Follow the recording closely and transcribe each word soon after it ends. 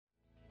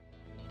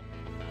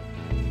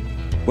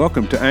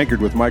Welcome to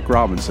Anchored with Mike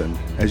Robinson.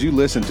 As you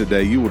listen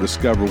today, you will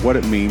discover what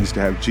it means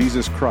to have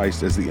Jesus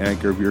Christ as the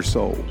anchor of your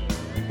soul.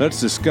 Let's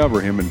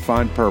discover Him and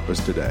find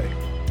purpose today.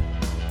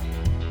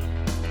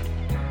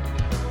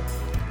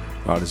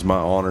 It is my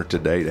honor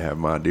today to have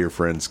my dear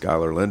friend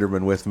Skylar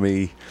Linderman with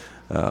me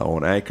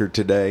on Anchored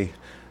today.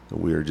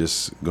 We are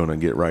just going to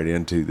get right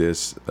into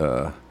this.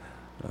 I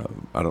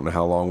don't know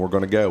how long we're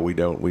going to go. We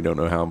don't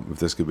know if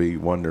this could be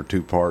 1 or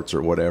 2 parts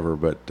or whatever,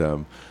 but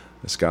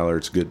Skylar,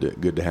 it's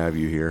good to have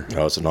you here.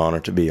 Oh, it's an honor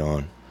to be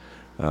on.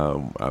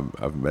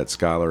 I've met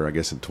Skylar, I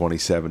guess, in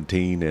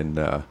 2017,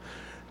 and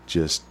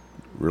just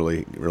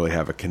really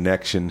have a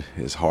connection.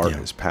 His heart,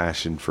 his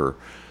passion for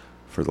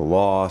the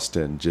lost,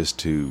 and just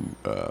to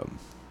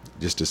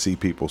see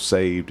people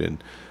saved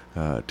and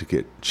to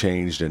get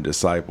changed and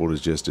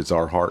discipled it's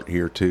our heart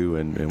here too,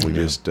 and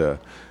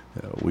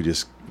we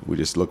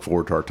just look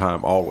forward to our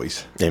time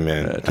always.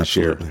 Amen. To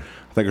share.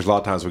 I think there's a lot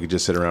of times we could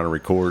just sit around and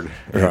record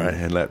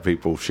and let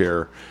people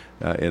share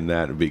in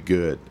that. It'd be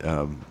good.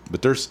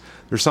 But there's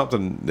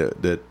something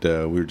that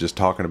we were just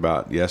talking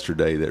about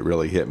yesterday that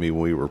really hit me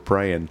when we were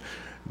praying,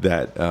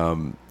 that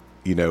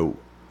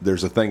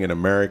there's a thing in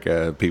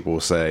America people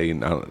say,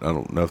 and I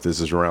don't know if this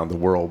is around the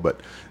world,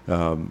 but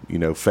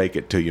fake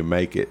it till you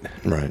make it.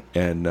 Right.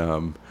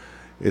 And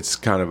it's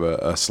kind of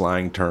a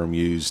slang term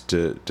used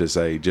to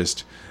say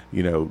just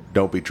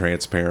don't be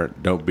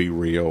transparent, don't be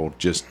real,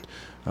 just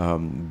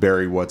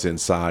bury what's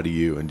inside of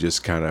you and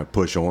just kind of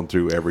push on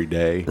through every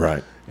day.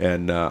 Right.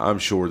 And I'm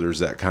sure there's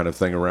that kind of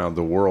thing around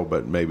the world,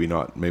 but maybe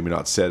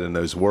not said in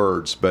those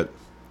words. But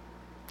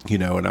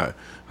and I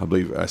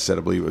believe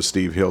it was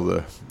Steve Hill,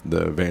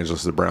 the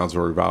evangelist of the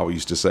Brownsville Revival,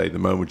 used to say, the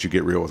moment you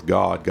get real with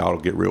God, God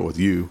will get real with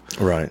you.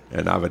 Right.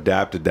 And I've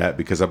adapted that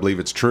because I believe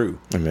it's true.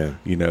 Amen.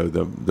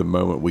 The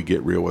moment we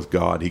get real with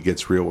God, He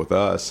gets real with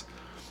us.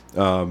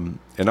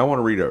 And I want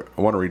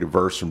to read a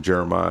verse from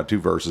Jeremiah, 2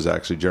 verses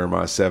actually,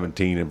 Jeremiah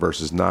 17 and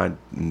verses 9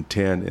 and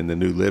 10 in the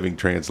New Living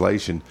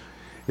Translation.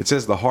 It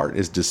says, "The heart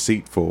is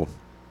deceitful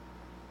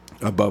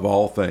above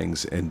all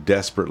things and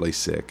desperately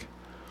sick.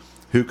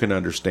 Who can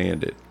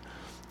understand it?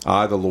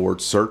 I, the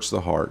Lord, search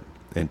the heart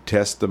and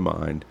test the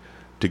mind,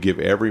 to give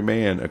every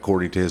man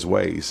according to his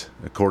ways,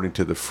 according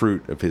to the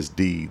fruit of his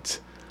deeds."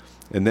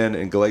 And then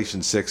in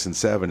Galatians 6 and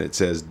 7 it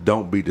says,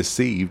 "Don't be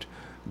deceived,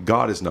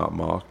 God is not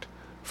mocked.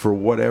 For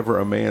whatever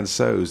a man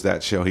sows,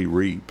 that shall he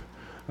reap."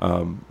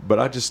 But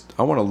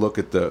I want to look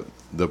at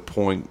the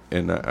point,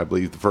 and I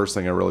believe the first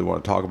thing I really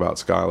want to talk about,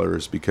 Skylar,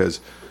 is because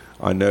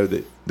I know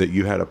that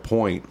you had a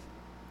point,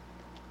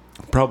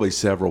 probably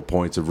several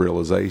points of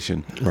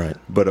realization, right?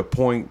 But a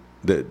point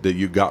that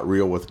you got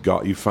real with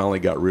God. You finally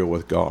got real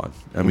with God.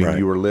 I mean, right.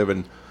 You were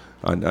living.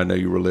 I know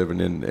you were living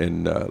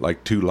in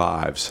like 2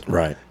 lives,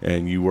 right?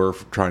 And you were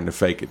trying to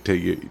fake it till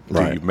you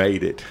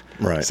made it,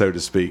 right, so to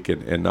speak,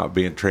 and not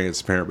being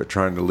transparent, but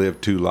trying to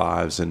live 2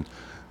 lives and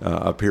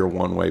appear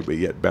one way, but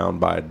yet bound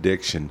by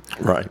addiction,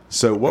 right?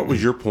 So, what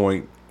was your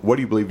point? What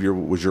do you believe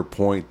was your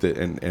point? That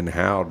and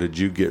how did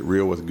you get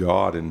real with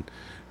God and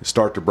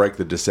start to break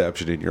the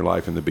deception in your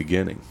life in the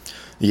beginning?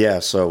 Yeah.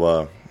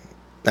 So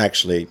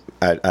actually,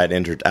 I'd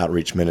entered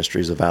Outreach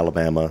Ministries of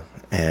Alabama,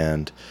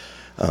 and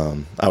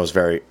I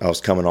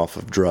was coming off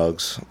of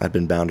drugs. I'd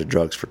been bound to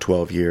drugs for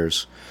 12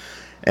 years.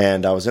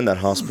 And I was in that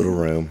hospital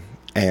room,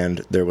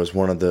 and there was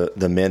one of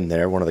the men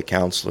there, one of the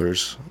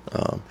counselors,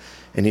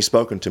 and he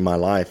spoke into my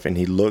life, and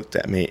he looked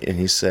at me, and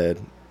he said,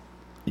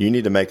 "You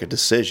need to make a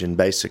decision,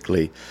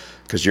 basically,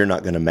 because you're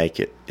not going to make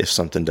it if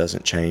something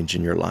doesn't change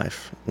in your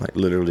life. Like,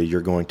 literally,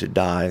 you're going to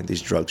die.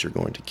 These drugs are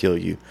going to kill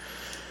you."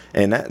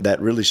 And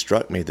that really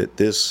struck me, that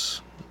this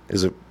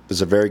is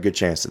a very good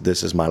chance that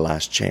this is my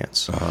last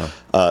chance.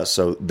 Uh-huh.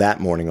 So that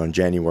morning on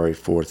January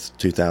 4th,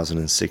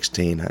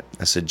 2016,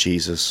 I said,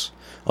 "Jesus,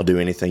 I'll do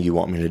anything you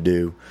want me to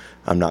do.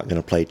 I'm not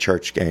going to play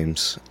church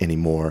games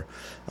anymore.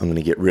 I'm going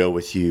to get real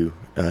with you,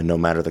 no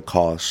matter the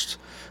cost,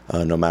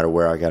 no matter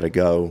where I got to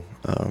go,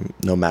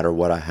 no matter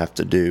what I have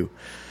to do."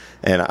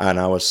 And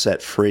I was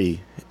set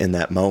free in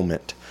that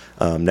moment.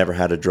 Never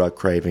had a drug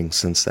craving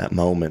since that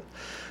moment.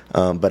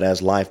 But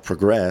as life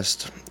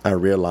progressed, I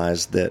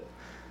realized that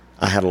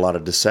I had a lot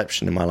of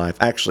deception in my life.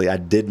 Actually, I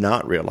did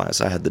not realize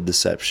I had the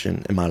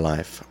deception in my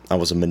life. I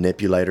was a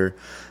manipulator.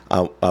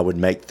 I would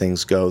make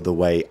things go the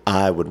way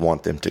I would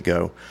want them to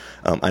go.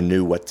 I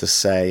knew what to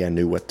say. I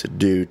knew what to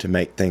do to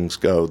make things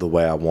go the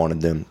way I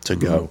wanted them to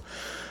go.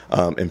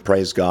 And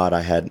praise God,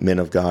 I had men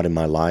of God in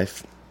my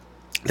life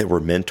that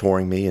were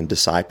mentoring me and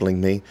discipling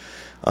me,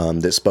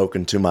 that spoke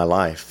into my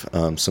life.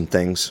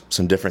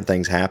 Some different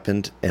things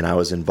happened, and I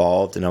was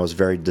involved, and I was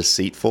very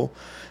deceitful.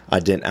 I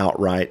didn't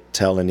outright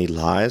tell any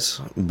lies,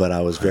 but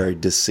I was very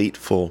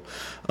deceitful,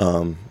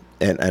 and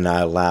I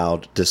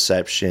allowed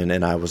deception,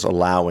 and I was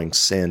allowing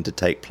sin to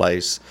take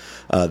place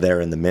there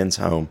in the men's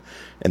home.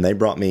 And they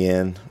brought me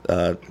in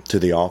to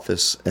the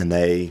office, and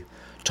they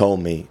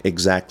told me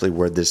exactly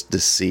where this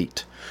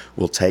deceit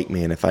will take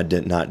me, and if I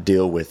did not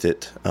deal with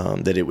it,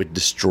 that it would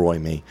destroy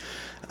me.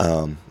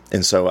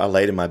 And so I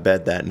laid in my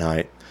bed that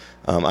night,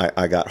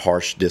 I got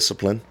harsh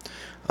discipline,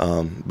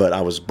 but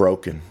I was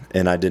broken,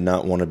 and I did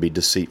not want to be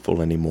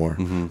deceitful anymore.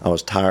 I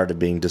was tired of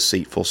being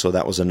deceitful, so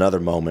that was another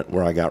moment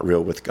where I got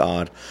real with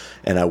God,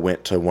 and I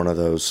went to one of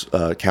those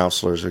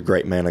counselors, a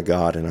great man of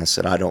God, and I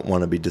said, I don't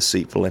want to be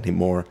deceitful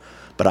anymore,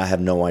 but I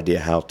have no idea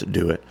how to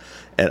do it.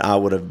 And I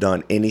would have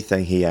done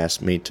anything he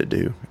asked me to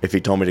do. If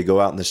he told me to go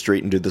out in the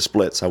street and do the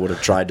splits, I would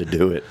have tried to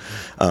do it,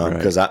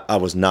 because I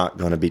was not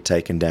going to be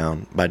taken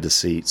down by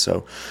deceit.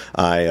 So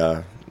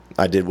I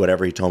did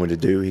whatever he told me to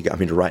do. He got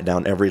me to write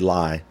down every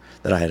lie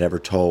that I had ever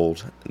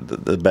told,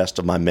 the best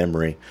of my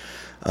memory.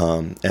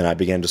 And I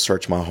began to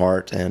search my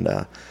heart, and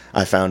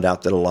I found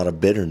out that a lot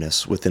of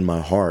bitterness within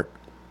my heart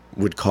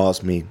would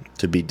cause me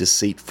to be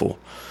deceitful.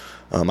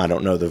 I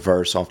don't know the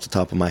verse off the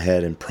top of my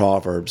head in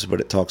Proverbs, but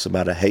it talks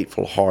about a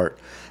hateful heart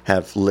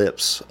have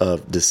lips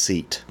of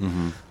deceit.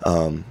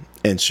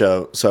 And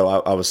so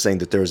I was saying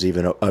that there was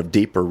even a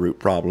deeper root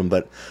problem,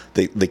 but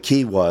the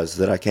key was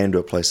that I came to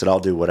a place that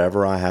I'll do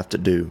whatever I have to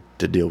do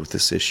to deal with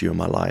this issue in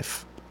my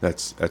life.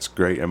 That's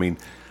great. I mean,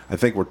 I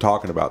think we're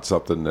talking about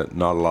something that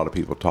not a lot of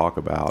people talk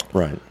about.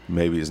 Right.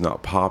 Maybe is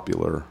not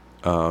popular,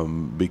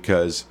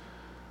 because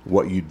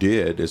what you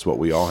did is what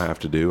we all have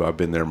to do. I've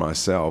been there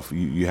myself.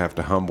 You have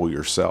to humble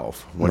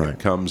yourself when it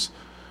comes.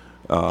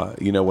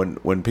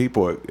 When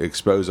people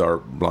expose our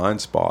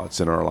blind spots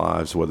in our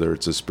lives, whether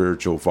it's a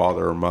spiritual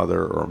father or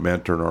mother or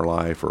mentor in our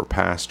life or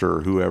pastor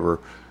or whoever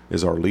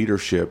is our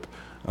leadership,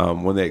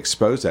 when they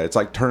expose that, it's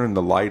like turning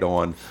the light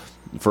on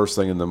first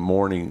thing in the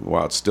morning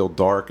while it's still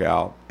dark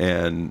out,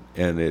 and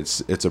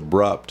it's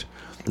abrupt.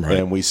 Right.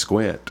 And we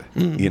squint.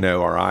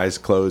 Our eyes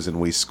close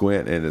and we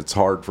squint, and it's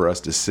hard for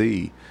us to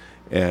see.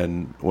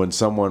 And when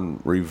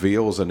someone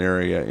reveals an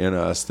area in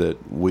us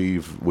that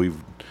we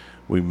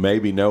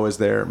maybe know is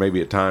there,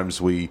 maybe at times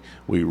we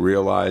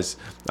realize.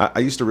 I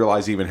used to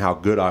realize even how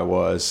good I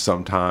was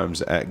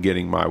sometimes at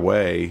getting my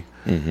way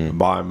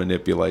by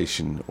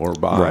manipulation or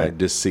by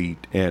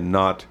deceit, and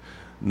not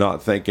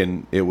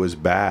thinking it was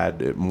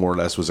bad. It more or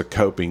less was a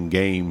coping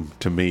game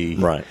to me,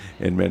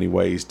 in many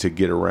ways, to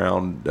get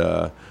around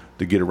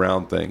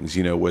things.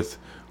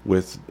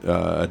 With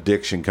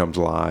addiction comes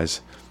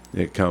lies.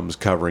 It comes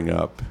covering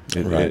up,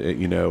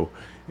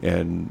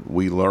 and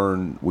we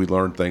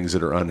learn things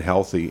that are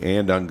unhealthy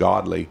and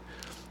ungodly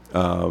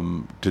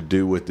to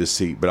do with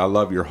deceit. But I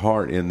love your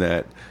heart in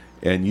that,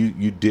 and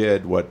you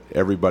did what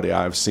everybody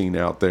I've seen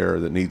out there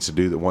that needs to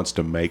do, that wants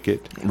to make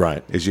it.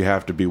 Right. Is you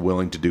have to be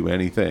willing to do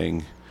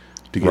anything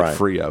to get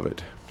free of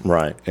it.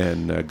 Right.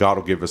 And God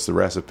will give us the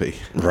recipe.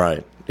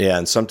 Right. Yeah,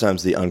 and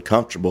sometimes the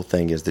uncomfortable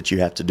thing is that you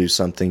have to do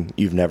something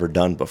you've never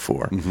done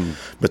before.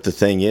 But the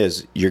thing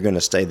is, you're going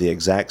to stay the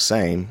exact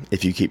same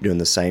if you keep doing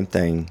the same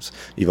things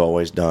you've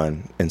always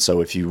done. And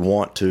so if you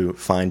want to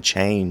find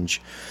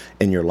change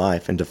in your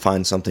life and to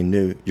find something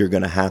new, you're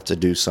going to have to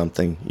do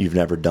something you've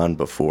never done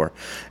before.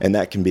 And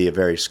that can be a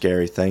very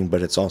scary thing,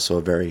 but it's also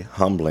a very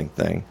humbling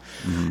thing.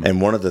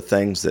 And one of the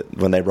things that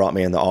when they brought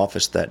me in the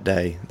office that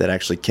day, that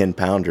actually Ken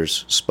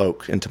Pounders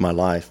spoke into my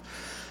life,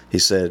 he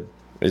said,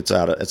 it's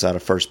out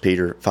of 1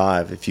 Peter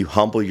 5. If you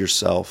humble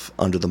yourself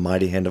under the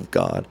mighty hand of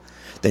God,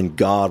 then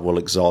God will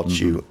exalt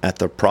you at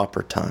the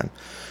proper time.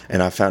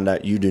 And I found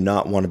out you do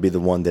not want to be the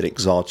one that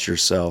exalts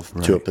yourself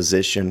to a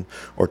position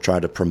or try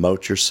to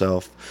promote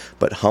yourself,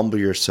 but humble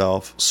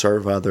yourself,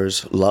 serve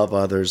others, love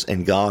others,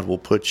 and God will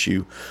put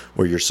you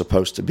where you're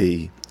supposed to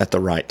be at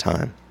the right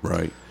time.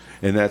 Right.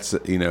 And that's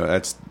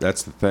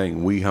the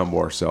thing. We humble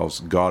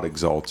ourselves. God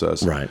exalts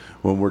us. Right.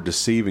 When we're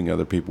deceiving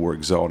other people, we're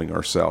exalting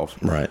ourselves.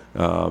 Right.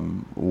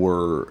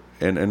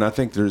 And I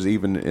think there's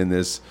even in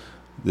this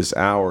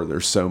hour,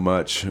 there's so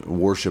much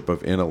worship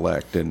of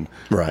intellect and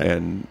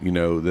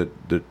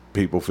that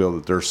people feel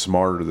that they're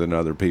smarter than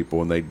other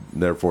people, and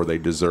therefore they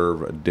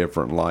deserve a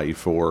different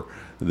life, or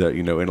that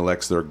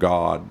intellect's their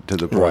god, to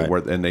the point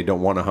where, and they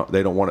don't want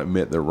to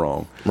admit they're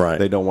wrong. Right.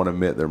 They don't want to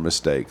admit their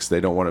mistakes.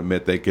 They don't want to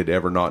admit they could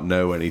ever not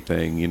know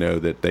anything.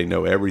 That they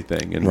know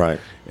everything,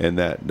 and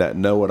that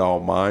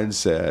know-it-all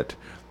mindset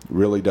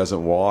really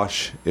doesn't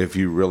wash if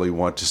you really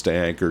want to stay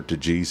anchored to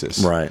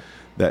Jesus. Right.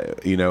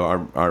 That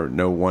I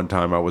know one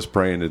time I was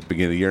praying at the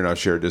beginning of the year, and I've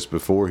shared this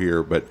before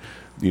here, but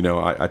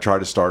I try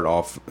to start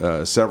off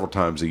several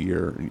times a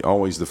year.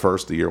 Always the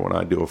first of the year when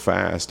I do a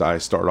fast, I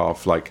start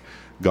off like,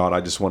 God,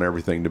 I just want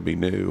everything to be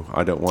new.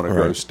 I don't want to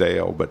grow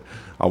stale, but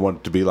I want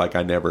it to be like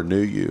I never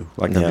knew you,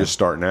 like I'm just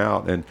starting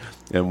out.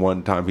 And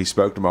one time he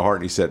spoke to my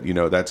heart, and he said,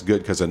 that's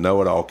good, because a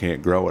know-it-all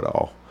can't grow it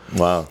all.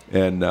 Wow.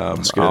 And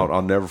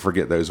I'll never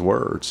forget those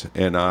words.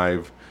 And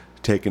I've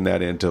taken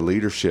that into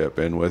leadership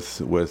and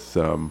with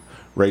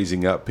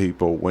raising up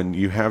people. When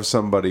you have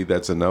somebody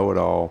that's a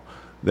know-it-all,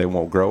 they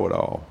won't grow it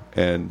all.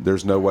 And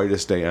there's no way to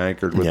stay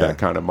anchored with that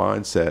kind of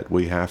mindset.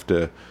 We have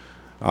to,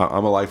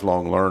 I'm a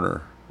lifelong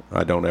learner.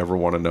 I don't ever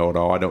want to know it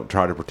all. I don't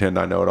try to pretend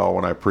I know it all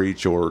when I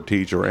preach or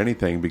teach or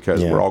anything,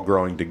 because we're all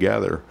growing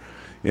together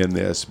in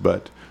this.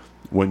 But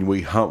when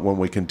we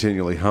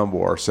continually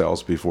humble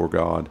ourselves before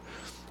God,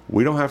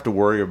 we don't have to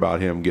worry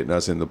about him getting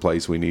us in the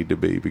place we need to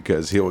be,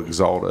 because he'll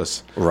exalt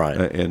us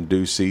in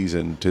due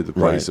season to the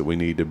place that we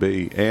need to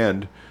be.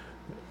 And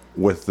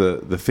with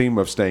the theme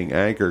of staying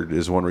anchored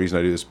is one reason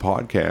I do this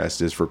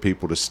podcast, is for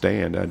people to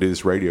stand. I do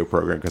this radio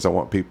program because I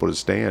want people to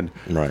stand.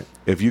 Right.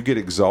 If you get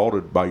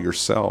exalted by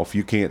yourself,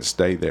 you can't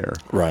stay there.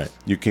 Right.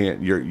 You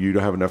can't. You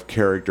don't have enough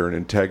character and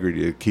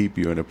integrity to keep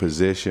you in a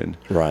position.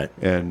 Right.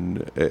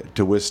 And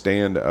to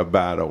withstand a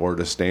battle, or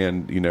to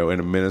stand, in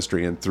a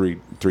ministry in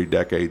three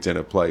decades in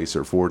a place,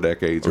 or 4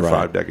 decades, or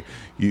 5 decades,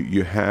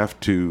 you have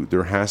to.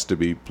 There has to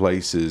be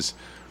places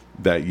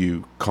that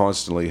you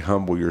constantly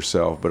humble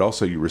yourself, but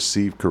also you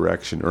receive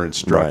correction or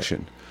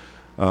instruction.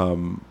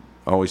 I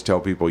always tell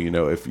people,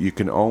 if you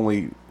can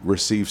only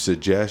receive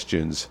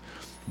suggestions,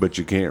 but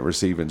you can't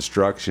receive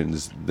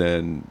instructions,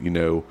 then,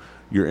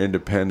 your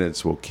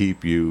independence will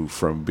keep you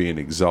from being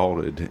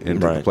exalted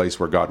into the place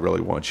where God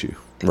really wants you.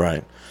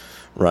 Right.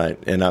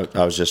 Right. And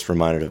I was just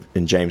reminded of,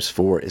 in James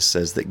 4, it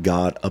says that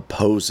God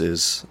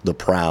opposes the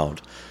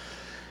proud.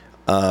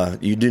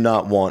 You do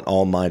not want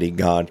Almighty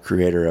God,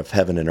 creator of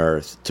heaven and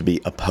earth, to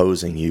be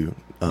opposing you.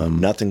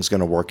 Nothing's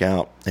going to work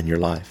out in your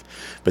life.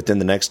 But then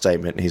the next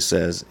statement, he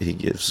says, he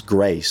gives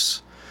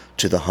grace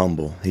to the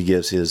humble. He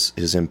gives his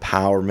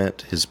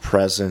empowerment, his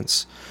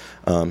presence.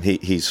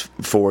 He's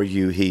for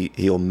you.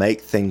 He'll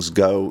make things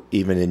go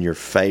even in your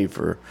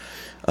favor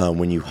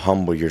when you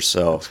humble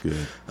yourself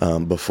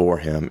before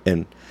him.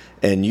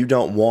 And you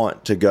don't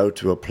want to go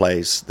to a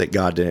place that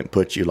God didn't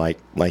put you,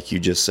 like you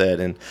just said.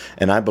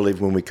 And I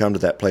believe when we come to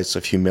that place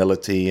of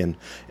humility and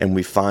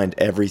we find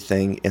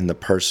everything in the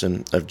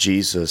person of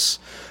Jesus,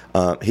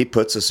 he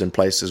puts us in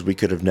places we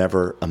could have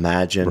never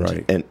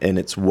imagined. And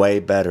it's way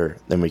better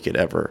than we could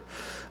ever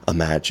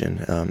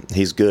imagine.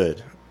 He's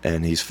good,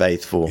 and he's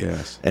faithful,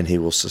 and he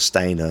will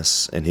sustain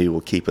us, and he will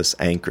keep us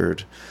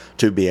anchored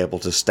to be able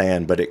to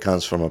stand. But it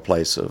comes from a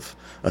place of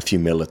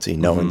humility,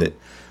 knowing that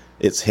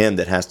it's him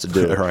that has to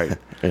do it.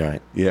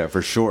 Right. Yeah,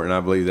 for sure. And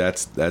I believe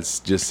that's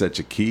just such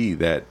a key,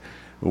 that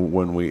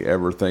when we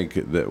ever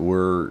think that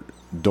we're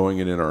doing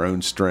it in our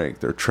own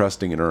strength, or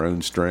trusting in our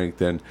own strength,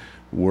 then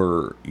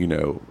we're,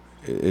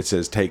 it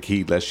says, take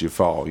heed lest you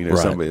fall.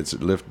 Somebody that's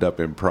lifted up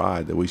in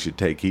pride, that we should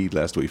take heed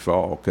lest we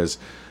fall. Because,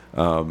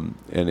 and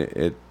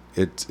it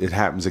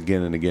happens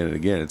again and again and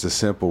again. It's a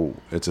simple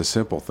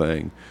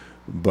thing,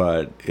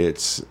 but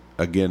it's,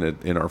 again,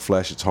 in our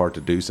flesh, it's hard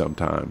to do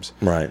sometimes.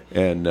 Right.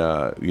 And,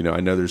 I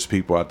know there's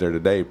people out there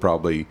today,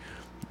 probably,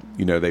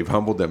 they've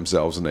humbled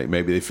themselves, and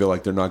maybe they feel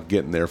like they're not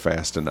getting there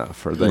fast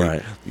enough, or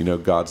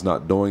God's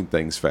not doing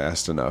things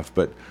fast enough.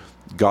 But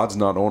God's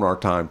not on our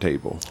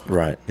timetable.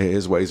 Right.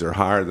 His ways are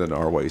higher than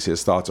our ways.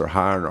 His thoughts are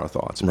higher than our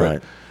thoughts.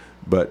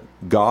 But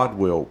God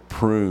will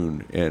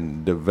prune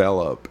and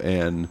develop,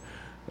 and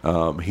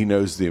he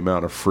knows the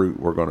amount of fruit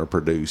we're going to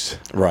produce.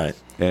 Right.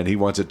 And he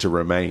wants it to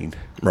remain.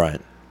 Right.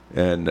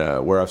 And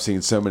where I've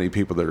seen so many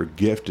people that are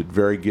gifted,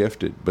 very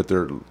gifted, but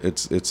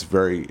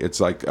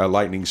it's like a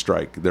lightning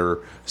strike. Their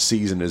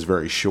season is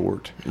very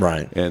short,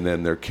 and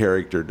then their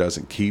character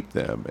doesn't keep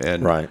them.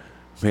 And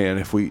man,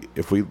 if we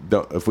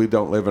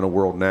don't live in a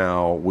world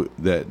now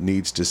that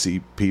needs to see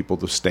people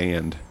to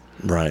stand,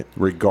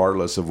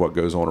 regardless of what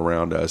goes on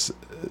around us,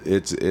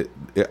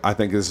 I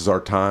think this is our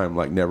time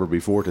like never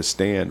before, to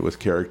stand with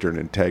character and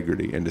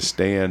integrity, and to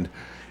stand.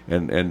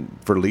 And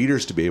for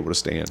leaders to be able to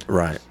stand.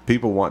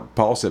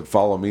 Paul said,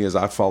 follow me as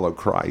I follow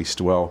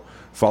Christ. Well,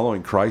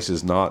 following Christ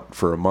is not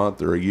for a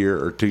month or a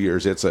year or 2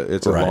 years. It's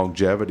a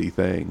longevity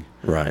thing.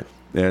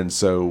 And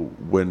so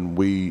when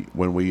we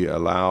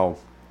allow,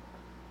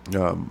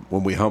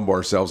 when we humble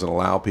ourselves and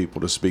allow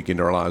people to speak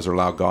into our lives, or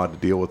allow God to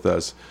deal with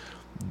us,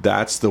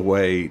 that's the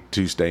way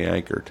to stay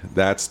anchored.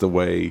 That's the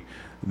way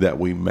that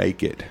we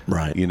make it.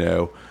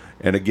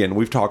 And again,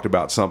 we've talked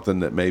about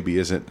something that maybe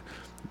isn't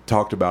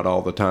talked about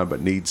all the time,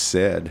 but needs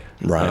said,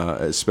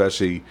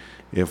 especially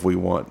if we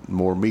want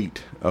more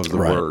meat of the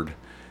word.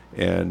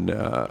 And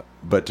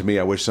but to me,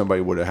 I wish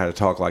somebody would have had a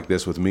talk like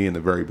this with me in the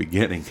very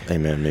beginning.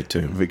 Amen. Me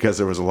too. Because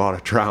there was a lot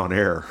of trial and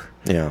error.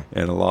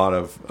 And a lot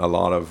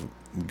of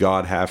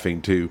God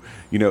having to,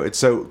 it's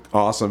so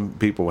awesome.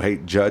 People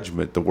hate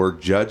judgment, the word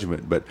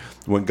judgment, but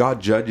when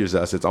God judges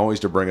us, it's always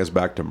to bring us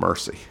back to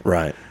mercy.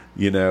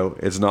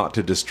 It's not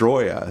to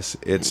destroy us.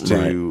 It's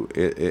to,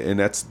 and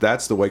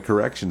that's the way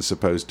correction's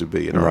supposed to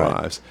be in our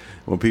lives.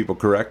 When people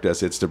correct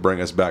us, it's to bring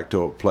us back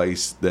to a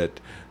place that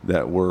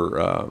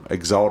we're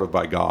exalted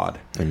by God.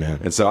 Amen.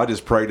 And so I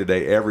just pray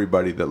today,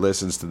 everybody that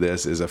listens to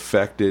this is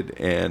affected,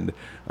 and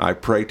I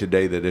pray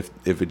today that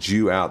if it's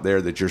you out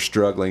there that you're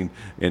struggling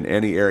in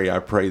any area, I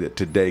pray that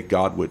today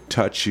God would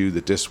touch you,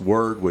 that this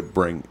word would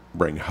bring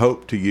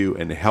hope to you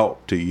and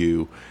help to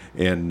you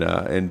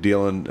in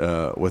dealing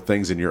with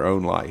things in your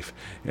own life,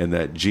 and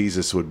that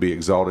Jesus would be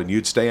exalted and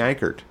you'd stay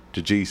anchored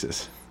to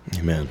Jesus.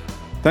 Amen.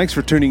 Thanks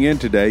for tuning in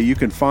today. You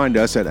can find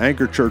us at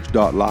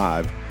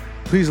anchorchurch.live.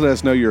 Please let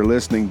us know you're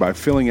listening by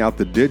filling out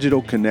the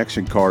digital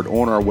connection card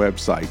on our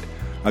website.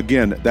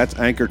 Again, that's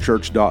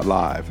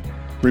anchorchurch.live.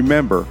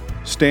 Remember,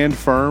 stand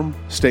firm,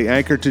 stay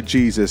anchored to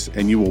Jesus,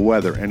 and you will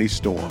weather any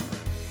storm.